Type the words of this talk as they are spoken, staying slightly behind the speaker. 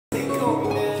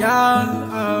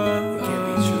Yeah, Can't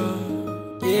be true.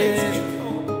 yeah.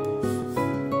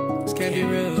 This can't be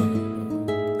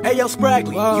real. Hey yo,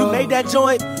 Spraggly, you made that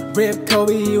joint? Rip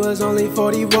Kobe, he was only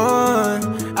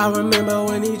 41. I remember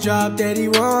when he dropped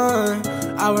 81.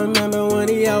 I remember when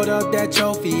he held up that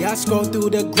trophy. I scroll through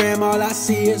the gram, all I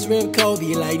see is Rip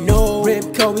Kobe. Like, no,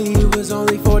 Rip Kobe, he was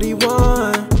only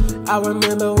 41. I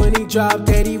remember when he dropped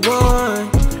 81.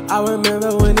 I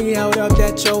remember when he held up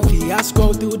that trophy. I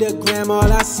scroll through the gram,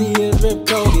 all I see is Rip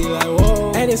Kobe. Like,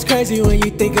 whoa. And it's crazy when you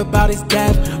think about his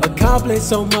death. Accomplished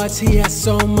so much, he has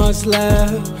so much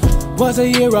left. Was a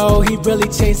hero, he really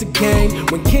changed the game.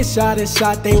 When kids shot his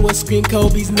shot, they would scream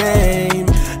Kobe's name.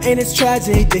 And it's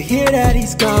tragic to hear that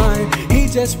he's gone. He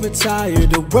just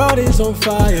retired, the world is on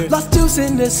fire. Lost juice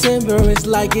in December, it's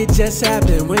like it just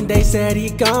happened. When they said he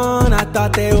gone, I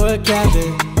thought they were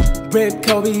capping. Rip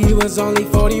Kobe, he was only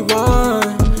 41.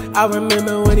 I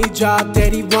remember when he dropped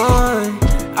 81.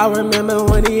 I remember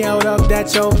when he held up that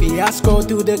trophy. I scroll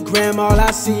through the gram, all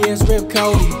I see is Rip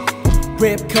Kobe.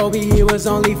 Rip Kobe, he was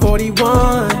only 41.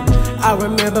 I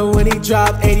remember when he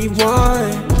dropped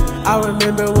 81. I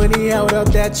remember when he held up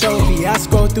that trophy. I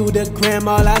scroll through the gram,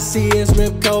 all I see is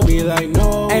Rip Kobe. Like,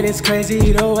 no. And it's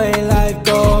crazy the way life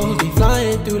goes. We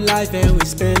flying through life and we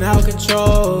spin out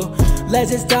control.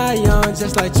 Legends die young,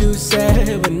 just like you said.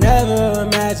 Would never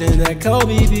imagine that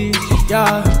Kobe be,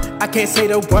 yeah. I can't say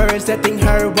the words that thing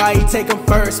hurt. Why he take him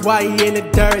first? Why he in the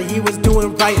dirt? He was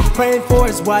doing right, praying for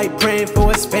his wife, praying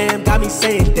for his fam. Got me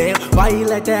saying, damn, why he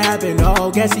let that happen?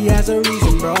 Oh, guess he has a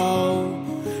reason, bro.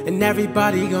 And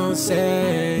everybody gon'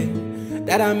 say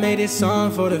that I made this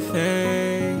song for the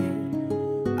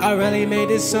fame. I really made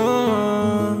this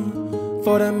song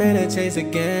for the men that chase the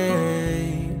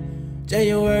game.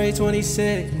 January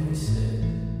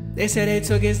 26th, they said they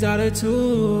took his daughter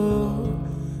too.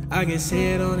 I can see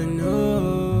it on the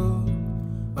news,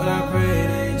 but I pray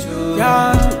it ain't true.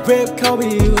 Yeah, Rip Kobe,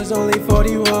 he was only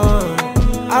 41.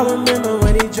 I remember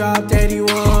when he dropped 81.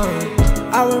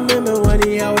 I remember when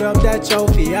he held up that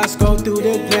trophy. I scroll through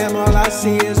the gram, all I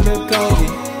see is Rip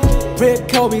Kobe. Rip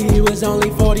Kobe, he was only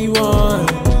 41.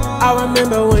 I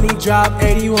remember when he dropped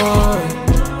 81.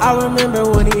 I remember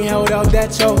when he held up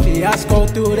that trophy. I scroll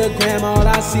through the gram, all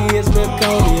I see is Rip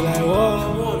Kobe. Like, whoa.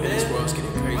 Come on, man. This world's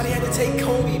getting crazy. Why they had to take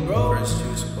Kobe, bro? Fresh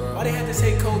juice, bro. Why they had to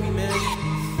say Kobe, man?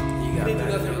 You He got didn't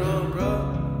do nothing wrong,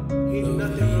 bro. He didn't do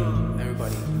nothing wrong.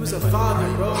 Everybody. He was a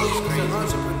father, bro. He was an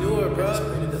entrepreneur, bro.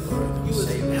 He was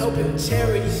helping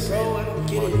charities, bro. I don't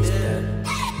get it, man.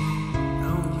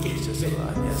 I don't get it. Just a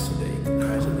lot yesterday.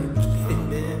 Congratulations.